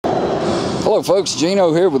Hello folks,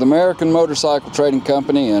 Gino here with American Motorcycle Trading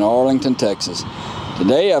Company in Arlington, Texas.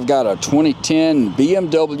 Today I've got a 2010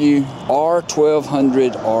 BMW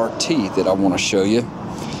R1200RT that I want to show you.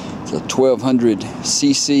 It's a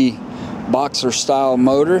 1200cc boxer style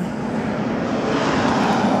motor.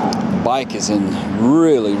 The bike is in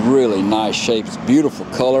really nice shape. It's beautiful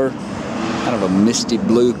color, kind of a misty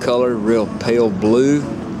blue color, real pale blue.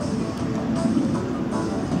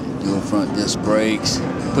 Dual front disc brakes.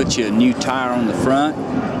 Put you a new tire on the front.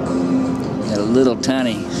 Got a little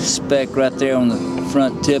tiny speck right there on the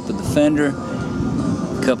front tip of the fender.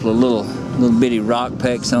 A couple of little bitty rock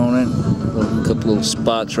pecks on it. A couple little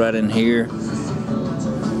spots right in here.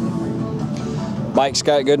 Bike's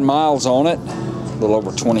got good miles on it. A little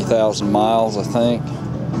over 20,000 miles, I think.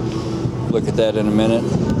 Look at that in a minute.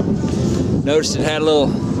 Noticed it had a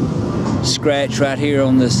little scratch right here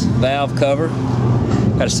on this valve cover.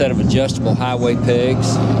 Got a set of adjustable highway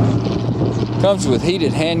pegs. Comes with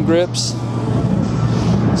heated hand grips.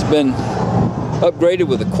 It's been upgraded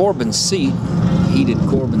with a Corbin seat, heated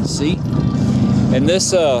Corbin seat. And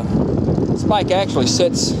this bike actually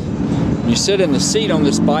sits, when you sit in the seat on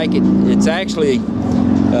this bike, it's actually,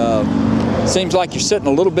 seems like you're sitting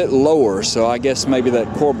a little bit lower, so I guess maybe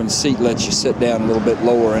that Corbin seat lets you sit down a little bit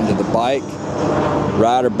lower into the bike.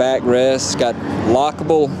 Rider backrest, it's got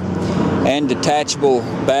lockable and detachable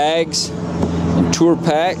bags and tour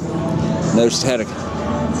pack. Noticed it had a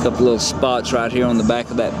couple little spots right here on the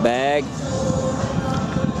back of that bag,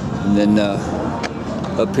 and then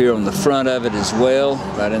up here on the front of it as well,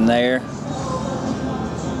 right in there.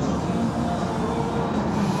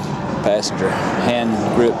 Passenger hand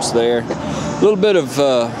grips there. A little bit of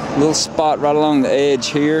little spot right along the edge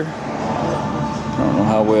here. I don't know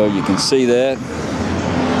how well you can see that.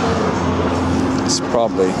 It's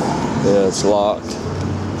probably, yeah, it's locked.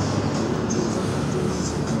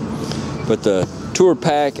 But the tour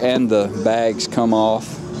pack and the bags come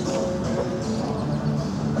off.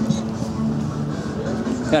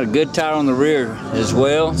 Got a good tire on the rear as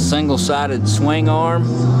well. Single-sided swing arm.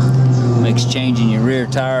 Makes changing your rear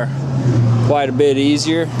tire quite a bit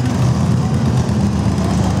easier.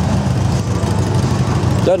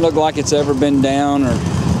 Doesn't look like it's ever been down or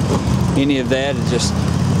any of that. It's just a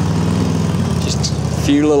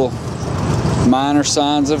few little minor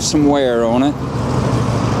signs of some wear on it.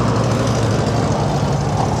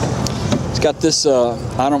 It's got this,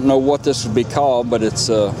 I don't know what this would be called, but it's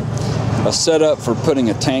a setup for putting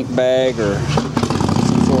a tank bag or some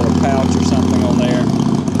sort of pouch or something on there.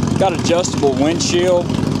 Got adjustable windshield.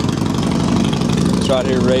 It's right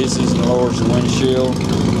here, raises and lowers the windshield.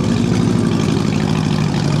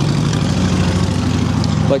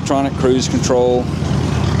 Electronic cruise control.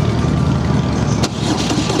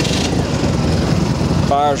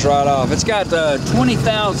 Fires right off. It's got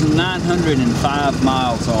 20,905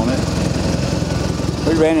 miles on it.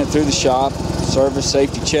 We ran it through the shop, service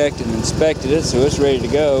safety checked and inspected it, so it's ready to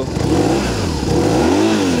go.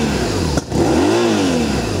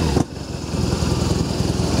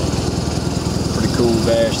 Pretty cool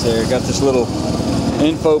dash there. Got this little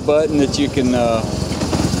info button that you can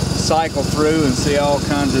cycle through and see all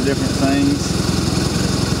kinds of different things.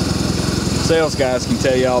 Sales guys can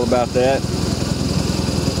tell you all about that.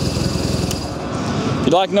 If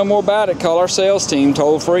you'd like to know more about it, call our sales team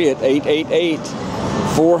toll free at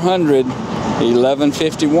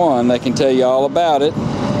 888-400-1151. They can tell you all about it.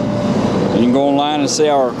 You can go online and see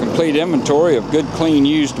our complete inventory of good, clean,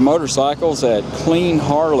 used motorcycles at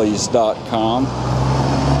cleanharleys.com.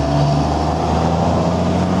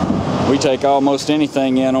 We take almost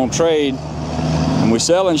anything in on trade, and we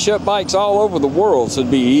sell and ship bikes all over the world, so it'd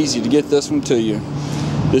be easy to get this one to you.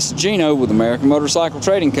 This is Gino with American Motorcycle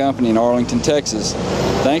Trading Company in Arlington, Texas.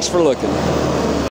 Thanks for looking.